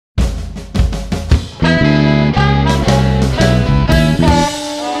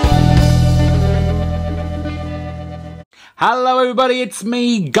Hello everybody, it's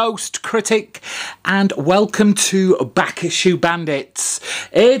me, Ghost Critic, and welcome to Back Issue Bandits.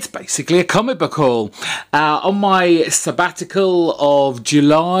 It's basically a comic book haul. On my sabbatical of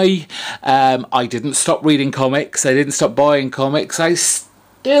July, I didn't stop reading comics, I didn't stop buying comics, I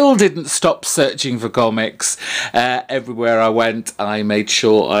still didn't stop searching for comics. Everywhere I went, I made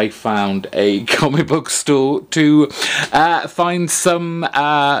sure I found a comic book store to find some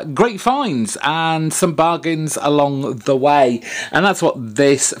great finds and some bargains along the way. And that's what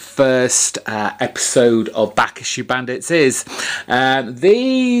this first episode of Back Issue Bandits is. All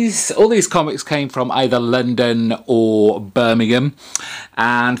these comics came from either London or Birmingham.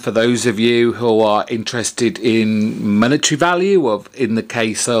 And for those of you who are interested in monetary value, in the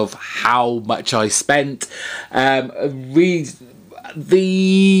case of how much I spent, the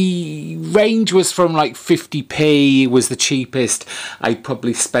range was from like 50p was the cheapest. I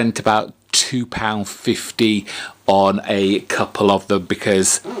probably spent about £2.50 on a couple of them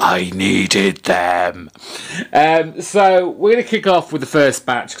because I needed them. So we're going to kick off with the first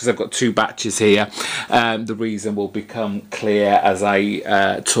batch because I've got two batches here. The reason will become clear as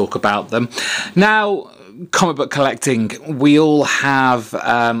I talk about them. Now, comic book collecting, we all have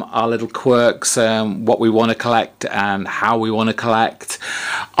our little quirks, what we want to collect and how we want to collect.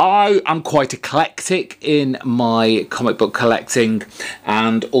 I am quite eclectic in my comic book collecting,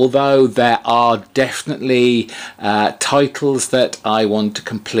 and although there are definitely titles that I want to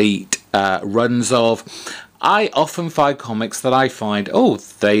complete runs of, I often find comics that I find, oh,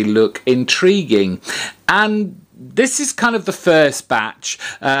 they look intriguing. And this is kind of the first batch.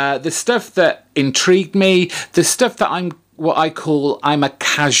 The stuff that intrigued me, the stuff that I'm a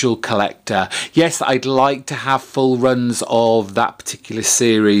casual collector. Yes, I'd like to have full runs of that particular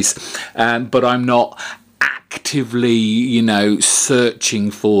series, but I'm not actively, you know,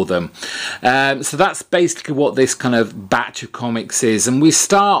 searching for them. So that's basically what this kind of batch of comics is. And we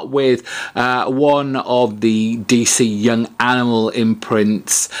start with one of the DC Young Animal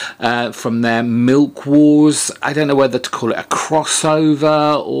imprints from their Milk Wars. I don't know whether to call it a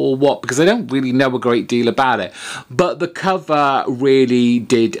crossover or what, because I don't really know a great deal about it. But the cover really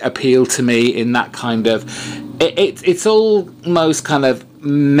did appeal to me in that kind of... It's almost kind of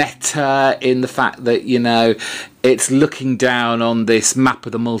meta in the fact that, you know, it's looking down on this map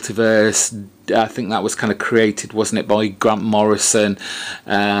of the multiverse. I think that was kind of created, wasn't it, by Grant Morrison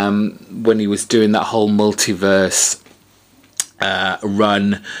when he was doing that whole multiverse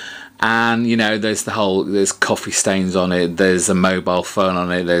run. And, you know, there's coffee stains on it, there's a mobile phone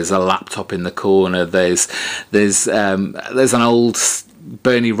on it, there's a laptop in the corner, there's an old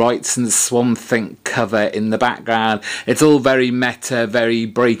Bernie Wrightson's Swamp Thing cover in the background. It's all very meta, very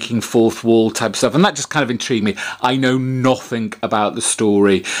breaking fourth wall type stuff, and that just kind of intrigued me. I know nothing about the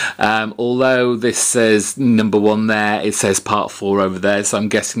story. Although this says #1 there, it says part 4 over there, so I'm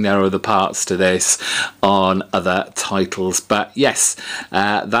guessing there are other parts to this on other titles. But yes,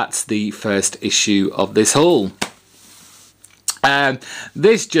 that's the first issue of this haul.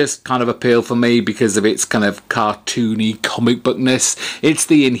 This just kind of appealed for me because of its kind of cartoony comic bookness. It's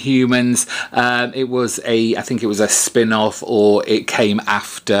the Inhumans. I think it was a spin-off, or it came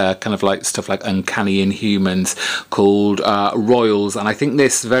after kind of like stuff like Uncanny Inhumans, called Royals, and I think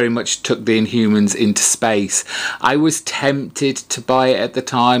this very much took the Inhumans into space. I was tempted to buy it at the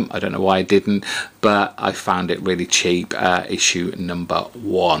time. I don't know why I didn't, but I found it really cheap. Issue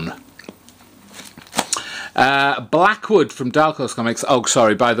 #1. Blackwood from Dark Horse Comics. Oh,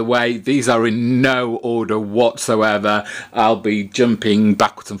 sorry, by the way, these are in no order whatsoever. I'll be jumping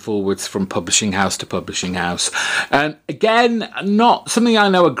backwards and forwards from publishing house to publishing house. And again, not something I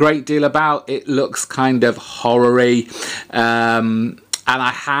know a great deal about. It looks kind of horror-y. And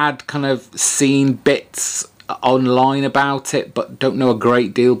I had kind of seen bits online about it, but don't know a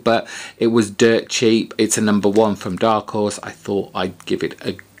great deal, but it was dirt cheap. It's a #1 from Dark Horse. I thought I'd give it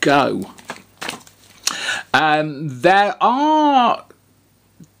a go. There are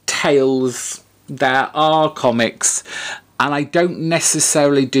tales, there are comics, and I don't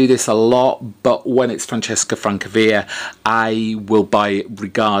necessarily do this a lot, but when it's Francesca Francavilla, I will buy it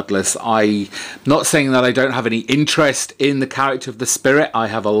regardless. I'm not saying that I don't have any interest in the character of the Spirit. I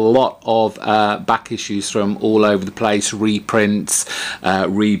have a lot of back issues from all over the place, reprints,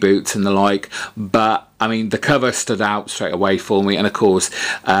 reboots and the like, but I mean, the cover stood out straight away for me, and of course,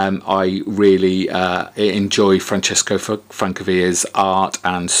 I really enjoy Francesco Francavilla's art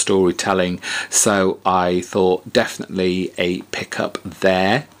and storytelling, so I thought definitely a pickup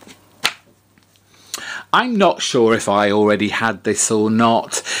there. I'm not sure if I already had this or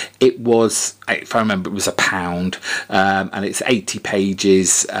not. It was, if I remember, it was £1, and it's 80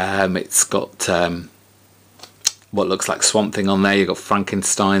 pages. It's got what looks like Swamp Thing on there. You've got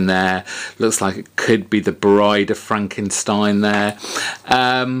Frankenstein there. Looks like it could be the Bride of Frankenstein there.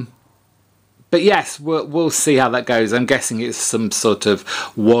 But yes, we'll see how that goes. I'm guessing it's some sort of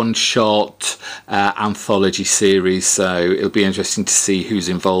one-shot anthology series, so it'll be interesting to see who's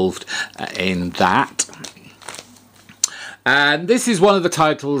involved in that. And this is one of the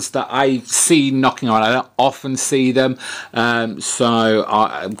titles that I see knocking around. I don't often see them, so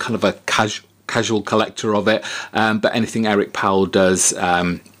I'm kind of a casual collector of it. But anything Eric Powell does,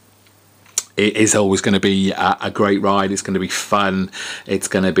 it is always going to be a great ride. It's going to be fun. It's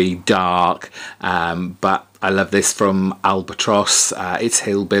going to be dark. But I love this from Albatross. It's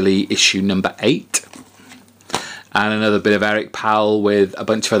Hillbilly issue number 8. And another bit of Eric Powell with a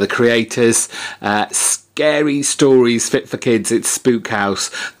bunch of other creators. Scary stories fit for kids. It's Spook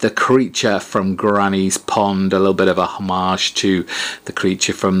House, the creature from Granny's Pond. A little bit of a homage to the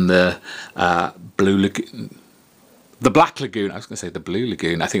creature from the Blue Lagoon. The Black Lagoon. I was going to say the Blue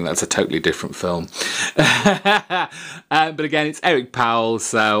Lagoon. I think that's a totally different film. But again, it's Eric Powell,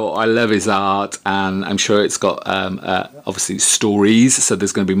 so I love his art, and I'm sure it's got obviously stories, so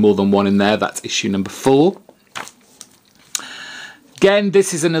there's going to be more than one in there. That's issue number 4. Again,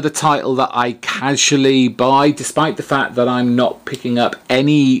 this is another title that I casually buy, despite the fact that I'm not picking up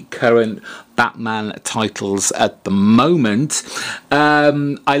any current Batman titles at the moment.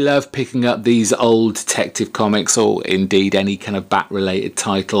 I love picking up these old detective comics, or indeed any kind of Bat-related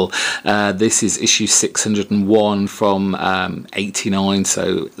title. This is issue 601 from 89,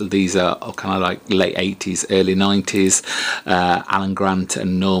 so these are kind of like late 80s, early 90s. Alan Grant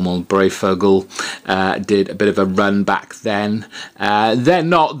and Norman Breyfogle did a bit of a run back then. They're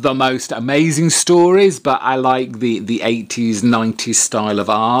not the most amazing stories, but I like the 80s, 90s style of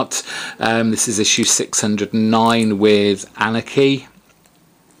art. This is issue 609 with Anarchy,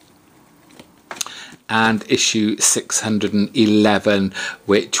 and issue 611,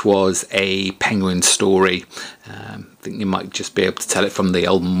 which was a Penguin story. I think you might just be able to tell it from the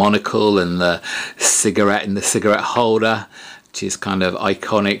old monocle and the cigarette in the cigarette holder, which is kind of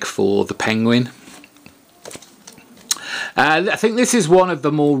iconic for the Penguin. I think this is one of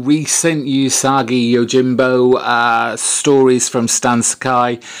the more recent Usagi Yojimbo stories from Stan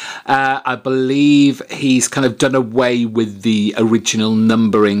Sakai. I believe he's kind of done away with the original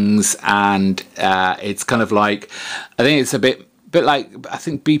numberings, and it's kind of like, I think it's a bit like, I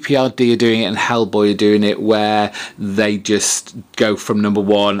think BPRD are doing it and Hellboy are doing it, where they just go from number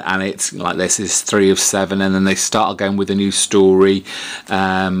 1 and it's like, this is 3 of 7, and then they start again with a new story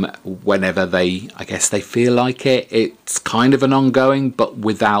whenever they, I guess, they feel like it. It's kind of an ongoing, but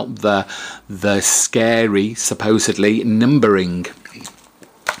without the scary, supposedly, numbering.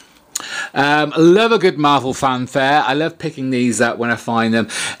 I love a good Marvel fanfare. I love picking these up when I find them.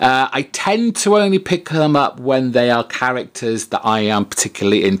 I tend to only pick them up when they are characters that I am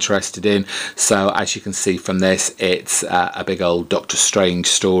particularly interested in. So as you can see from this, it's a big old Doctor Strange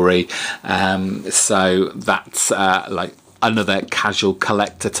story. So that's like another casual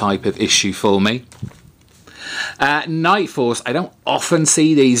collector type of issue for me. Night Force, I don't often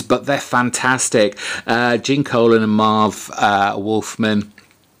see these, but they're fantastic. Gene Colan and Marv Wolfman.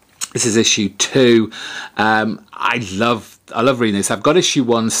 This is issue 2. I love reading this. I've got issue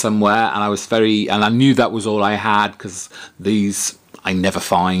 1 somewhere, and I knew that was all I had, because these I never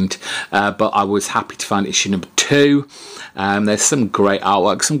find. But I was happy to find issue number 2. There's some great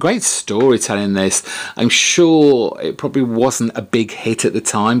artwork, some great storytelling in this. I'm sure it probably wasn't a big hit at the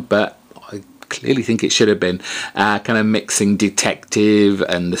time, but clearly think it should have been, kind of mixing detective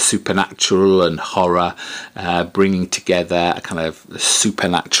and the supernatural and horror, bringing together a kind of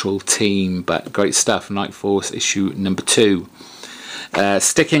supernatural team. But great stuff. Night Force issue number 2.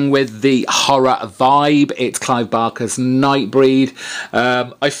 Sticking with the horror vibe, it's Clive Barker's Nightbreed.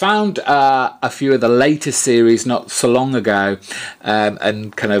 I found a few of the later series not so long ago,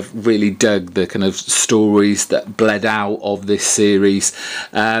 and kind of really dug the kind of stories that bled out of this series.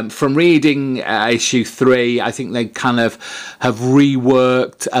 From reading issue 3, I think they kind of have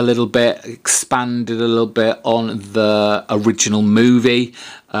reworked a little bit, expanded a little bit on the original movie,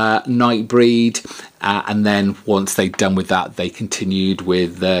 Nightbreed, and then once they'd done with that, they continued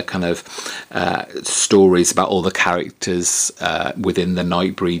with the kind of stories about all the characters within the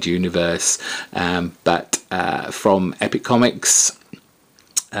Nightbreed universe. But from Epic Comics,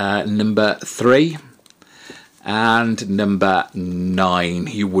 number 3 and number 9,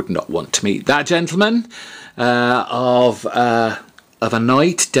 you would not want to meet that gentleman of a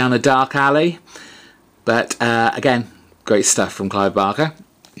night down a dark alley. But again, great stuff from Clive Barker.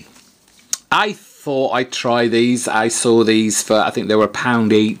 I thought I'd try these. I saw these for, I think they were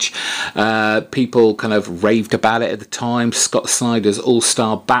 £1 each. People kind of raved about it at the time. Scott Snyder's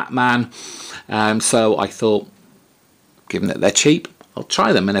All-Star Batman. So I thought, given that they're cheap, I'll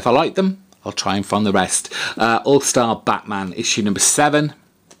try them, and if I like them, I'll try and find the rest. All-Star Batman issue number 7,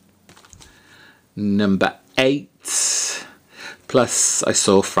 number 8. Plus, I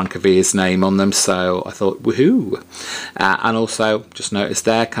saw Francovia's name on them, so I thought, woohoo! And also, just noticed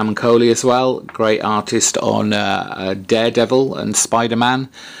there, Camuncoli as well, great artist on Daredevil and Spider-Man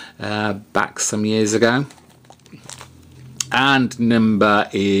back some years ago. And number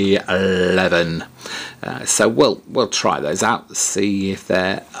 11. So we'll try those out, see if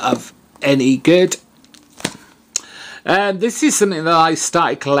they're of any good. This is something that I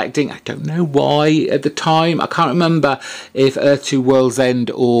started collecting. I don't know why at the time. I can't remember if Earth 2 World's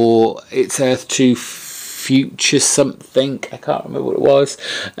End or it's Earth 2 Future something. I can't remember what it was.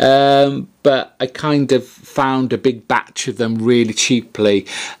 But I kind of found a big batch of them really cheaply.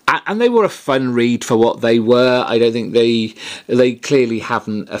 And they were a fun read for what they were. I don't think they clearly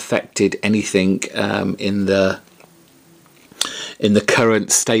haven't affected anything in the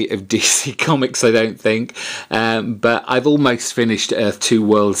current state of DC Comics, I don't think. But I've almost finished Earth 2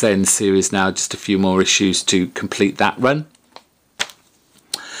 World's End series now, just a few more issues to complete that run.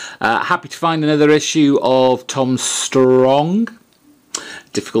 Happy to find another issue of Tom Strong.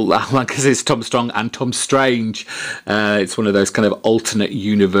 Difficult that one because it's Tom Strong and Tom Strange. It's one of those kind of alternate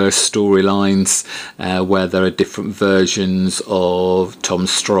universe storylines where there are different versions of Tom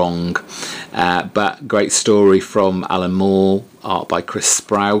Strong. But great story from Alan Moore, art by Chris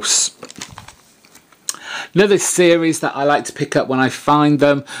Sprouse. Another series that I like to pick up when I find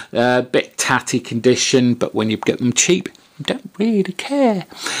them, bit tatty condition, but when you get them cheap, you don't really care.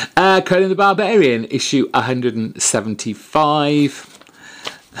 Conan the Barbarian, issue 175.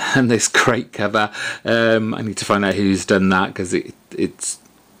 And this great cover. I need to find out who's done that because it's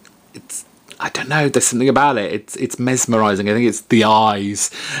I don't know, there's something about it. It's mesmerising. I think it's the eyes.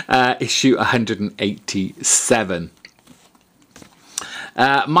 Issue 187.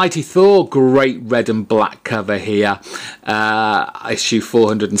 Mighty Thor, great red and black cover here. Issue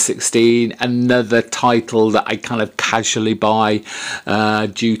 416, another title that I kind of casually buy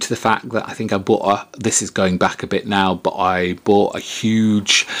due to the fact that I think I bought this is going back a bit now, but I bought a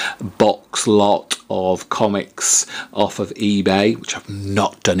huge box lot of comics off of eBay, which I've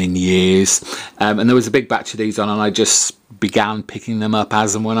not done in years, and there was a big batch of these on, and I just began picking them up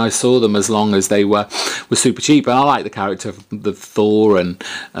as and when I saw them, as long as they were super cheap. And I like the character of the Thor and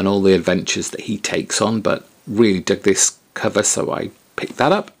all the adventures that he takes on, but really dug this cover, so I picked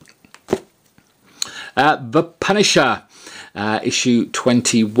that up. The Punisher, issue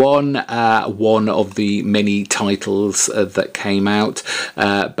 21, one of the many titles that came out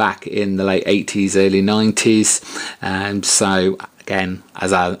back in the late 80s, early 90s, and so again,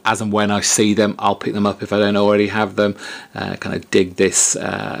 as and when I see them, I'll pick them up if I don't already have them. Kind of dig this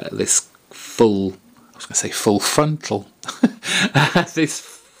this full, I was going to say full frontal, this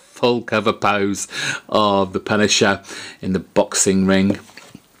full cover pose of the Punisher in the boxing ring.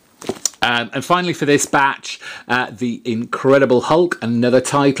 And finally for this batch, The Incredible Hulk, another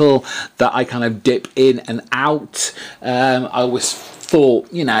title that I kind of dip in and out. I always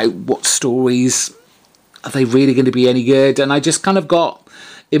thought, you know, what stories are they really going to be any good? And I just kind of got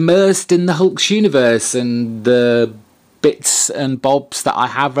immersed in the Hulk's universe, and the bits and bobs that I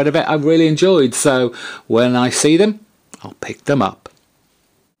have read of it, I've really enjoyed. So when I see them, I'll pick them up.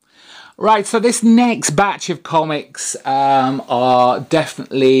 Right, so this next batch of comics are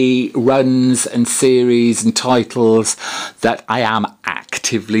definitely runs and series and titles that I am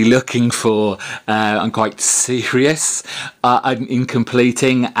actively looking for. I'm quite serious in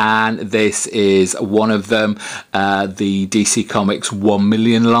completing, and this is one of them, the DC Comics 1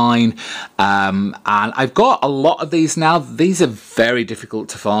 million line. And I've got a lot of these now. These are very difficult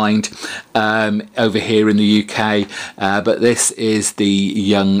to find over here in the UK, but this is the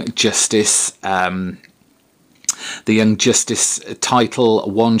Young Justice title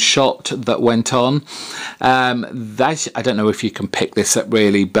one shot that went on. I don't know if you can pick this up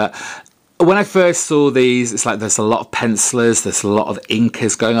really, but when I first saw these, it's like there's a lot of pencilers, there's a lot of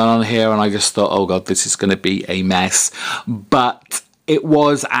inkers going on here, and I just thought, oh god, this is going to be a mess. But it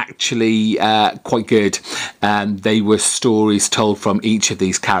was actually quite good. They were stories told from each of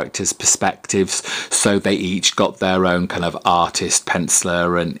these characters' perspectives, so they each got their own kind of artist,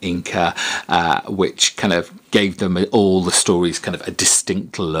 penciler and inker, which kind of gave them all the stories kind of a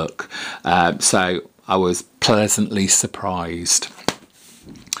distinct look. So I was pleasantly surprised.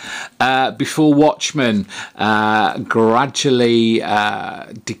 Before Watchmen, gradually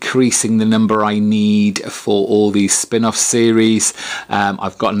decreasing the number I need for all these spin-off series.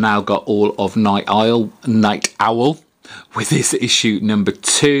 I've now got all of Night Owl with this issue number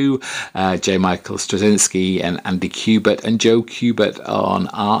 2. J. Michael Straczynski and Andy Kubert and Joe Kubert on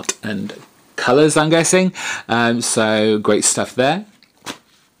art and colours, I'm guessing. So great stuff there.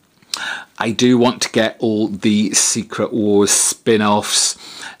 I do want to get all the Secret Wars spin-offs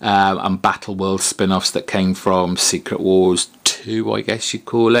and Battle World spin-offs that came from Secret Wars 2, I guess you'd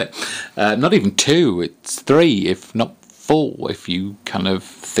call it. Not even 2, it's 3, if not 4, if you kind of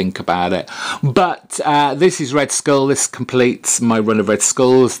think about it. But this is Red Skull. This completes my run of Red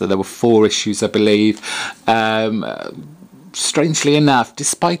Skulls. There were 4 issues, I believe. Strangely enough,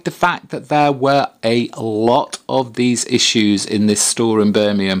 despite the fact that there were a lot of these issues in this store in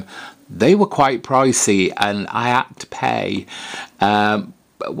Birmingham, they were quite pricey, and I had to pay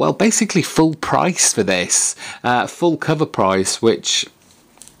well, basically full price for this, full cover price, which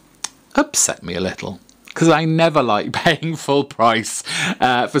upset me a little, because I never like paying full price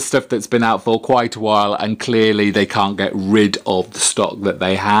for stuff that's been out for quite a while, and clearly they can't get rid of the stock that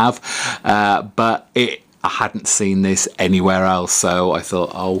they have. But I hadn't seen this anywhere else, so I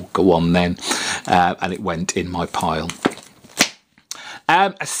thought, oh, go on then, and it went in my pile.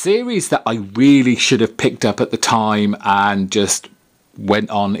 A series that I really should have picked up at the time and just went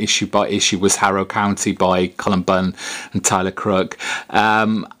on issue by issue was Harrow County by Colin Bunn and Tyler Crook.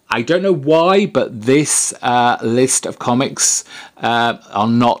 I don't know why, but this list of comics are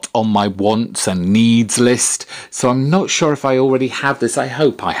not on my wants and needs list, so I'm not sure if I already have this. I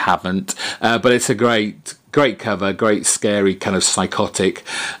hope I haven't, but it's a great cover, great scary kind of psychotic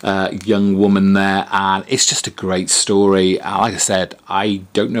young woman there, and it's just a great story. Like I said, I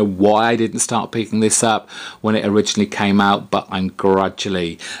don't know why I didn't start picking this up when it originally came out, but I'm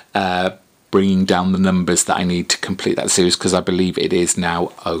gradually bringing down the numbers that I need to complete that series, because I believe it is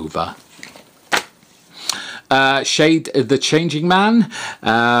now over. Shade the Changing Man,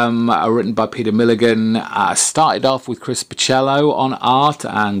 written by Peter Milligan. Started off with Chris Pacello on art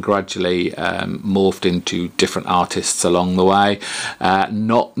and gradually morphed into different artists along the way.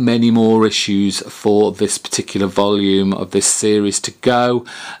 Not many more issues for this particular volume of this series to go,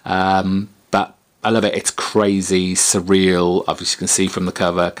 but I love it. It's crazy, surreal, obviously you can see from the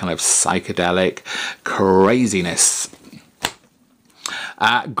cover, kind of psychedelic craziness.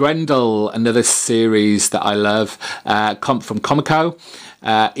 Grendel, another series that I love, from Comico,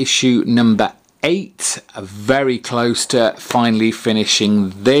 issue number 8, very close to finally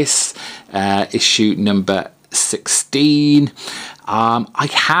finishing this, issue number 16. I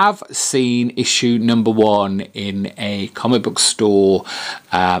have seen issue number 1 in a comic book store.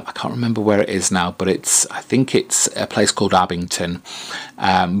 I can't remember where it is now, but I think it's a place called Abington.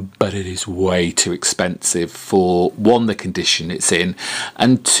 But it is way too expensive for, 1, the condition it's in,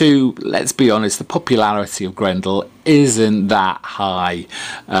 and 2, let's be honest, the popularity of Grendel isn't that high.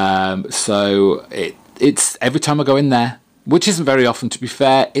 So it's every time I go in there, which isn't very often to be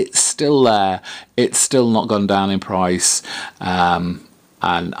fair, it's still there. It's still not gone down in price. And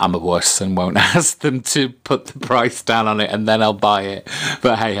I'm a worse and won't ask them to put the price down on it, and then I'll buy it.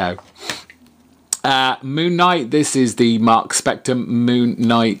 But hey ho. Moon Knight, this is the Mark Spector Moon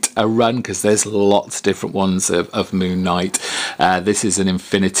Knight run, because there's lots of different ones of Moon Knight. This is an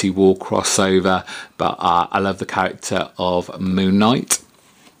Infinity War crossover, but I love the character of Moon Knight.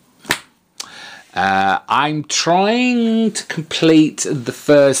 I'm trying to complete the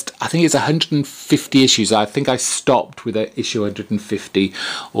first, I think it's 150 issues. I think I stopped with issue 150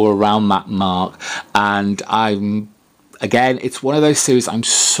 or around that mark, and again, it's one of those series I'm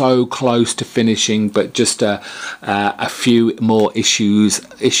so close to finishing, but just a few more issues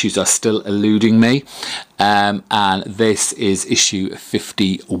are still eluding me, and this is issue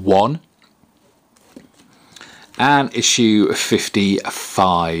 51. And issue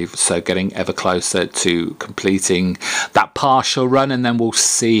 55, so getting ever closer to completing that partial run, and then we'll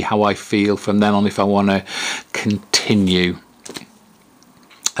see how I feel from then on if I want to continue.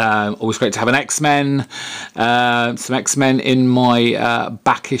 Always great to have an X-Men, some X-Men in my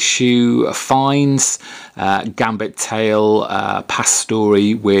back issue finds. Gambit Tale, past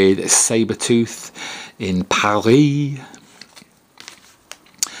story with Sabretooth in Paris.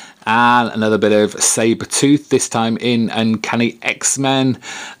 And another bit of Sabretooth, this time in Uncanny X-Men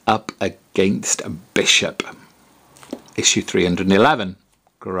up against Bishop. Issue 311.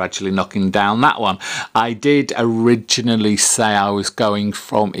 Gradually knocking down that one. I did originally say I was going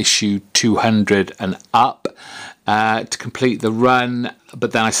from issue 200 and up, to complete the run,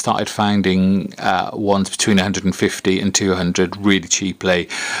 but then I started finding ones between 150 and 200 really cheaply,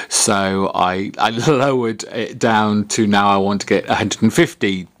 so I lowered it down to now I want to get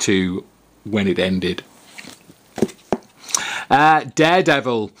 150 to when it ended.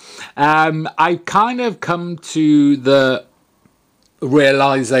 Daredevil. I've kind of come to the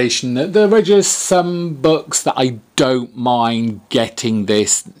realization that there are just some books that I don't mind getting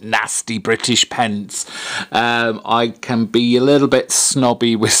this nasty British pence. I can be a little bit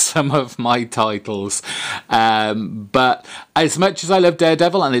snobby with some of my titles, but as much as I love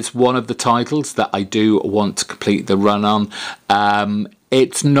Daredevil, and it's one of the titles that I do want to complete the run on,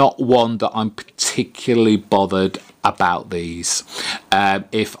 it's not one that I'm particularly bothered about these.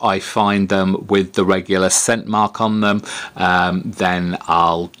 If I find them with the regular cent mark on them, then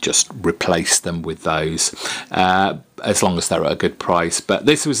I'll just replace them with those, as long as they're at a good price. But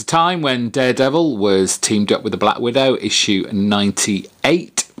this was a time when Daredevil was teamed up with the Black Widow, issue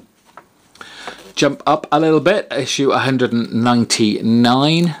 98. Jump up a little bit, issue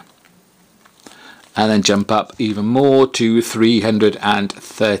 199. And then jump up even more to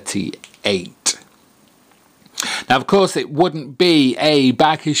 338. Now, of course, it wouldn't be a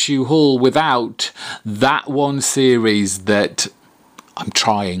back issue haul without that one series that I'm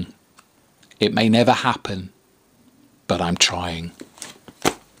trying. It may never happen, but I'm trying.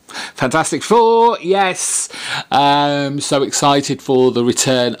 Fantastic Four, yes. So excited for the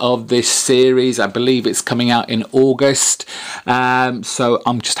return of this series. I believe it's coming out in August. So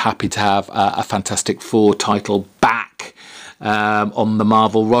I'm just happy to have a Fantastic Four title back on the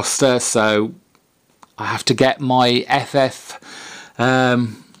Marvel roster. So I have to get my FF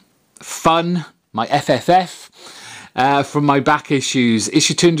fun, my FFF from my back issues.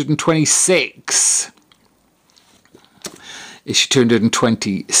 Issue 226. Issue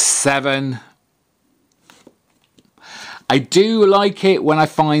 227. I do like it when I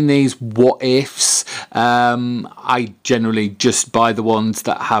find these what ifs. I generally just buy the ones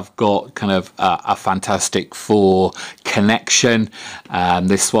that have got kind of a Fantastic Four connection.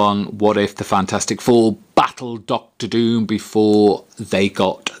 This one, what if the Fantastic Four battled Doctor Doom before they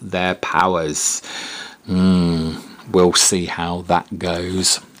got their powers? We'll see how that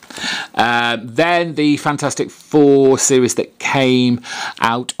goes. Then the Fantastic Four series that came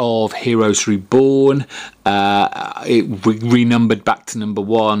out of Heroes Reborn, it renumbered back to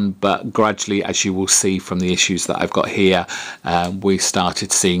 #1, but gradually, as you will see from the issues that I've got here, we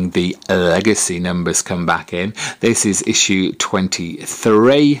started seeing the legacy numbers come back in. This is issue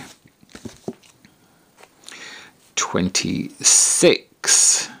 23,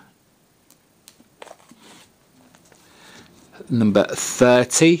 26, number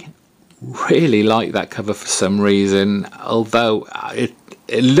 30. Really like that cover for some reason, although it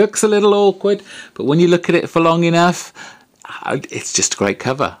looks a little awkward, but when you look at it for long enough, it's just a great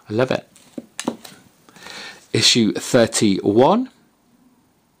cover. I love it. Issue 31,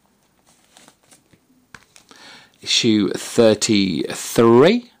 issue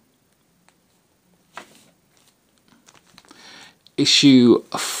 33, issue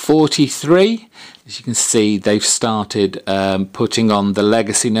 43. As you can see, they've started putting on the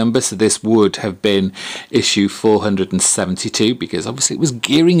legacy number, so this would have been issue 472, because obviously it was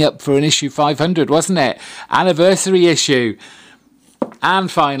gearing up for an issue 500, wasn't it? Anniversary issue.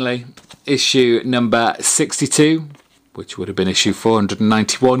 And finally, issue number 62, which would have been issue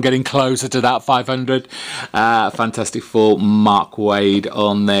 491, getting closer to that 500. Fantastic Four, Mark Waid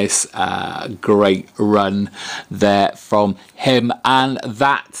on this. Great run there from him. And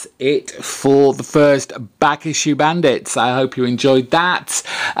that's it for the first back issue Bandits. I hope you enjoyed that.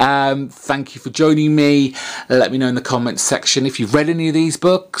 Thank you for joining me. Let me know in the comments section if you've read any of these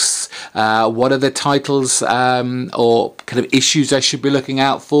books. What are the titles or kind of issues I should be looking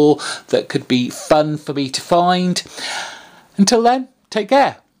out for that could be fun for me to find. Until then, take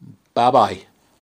care. Bye-bye.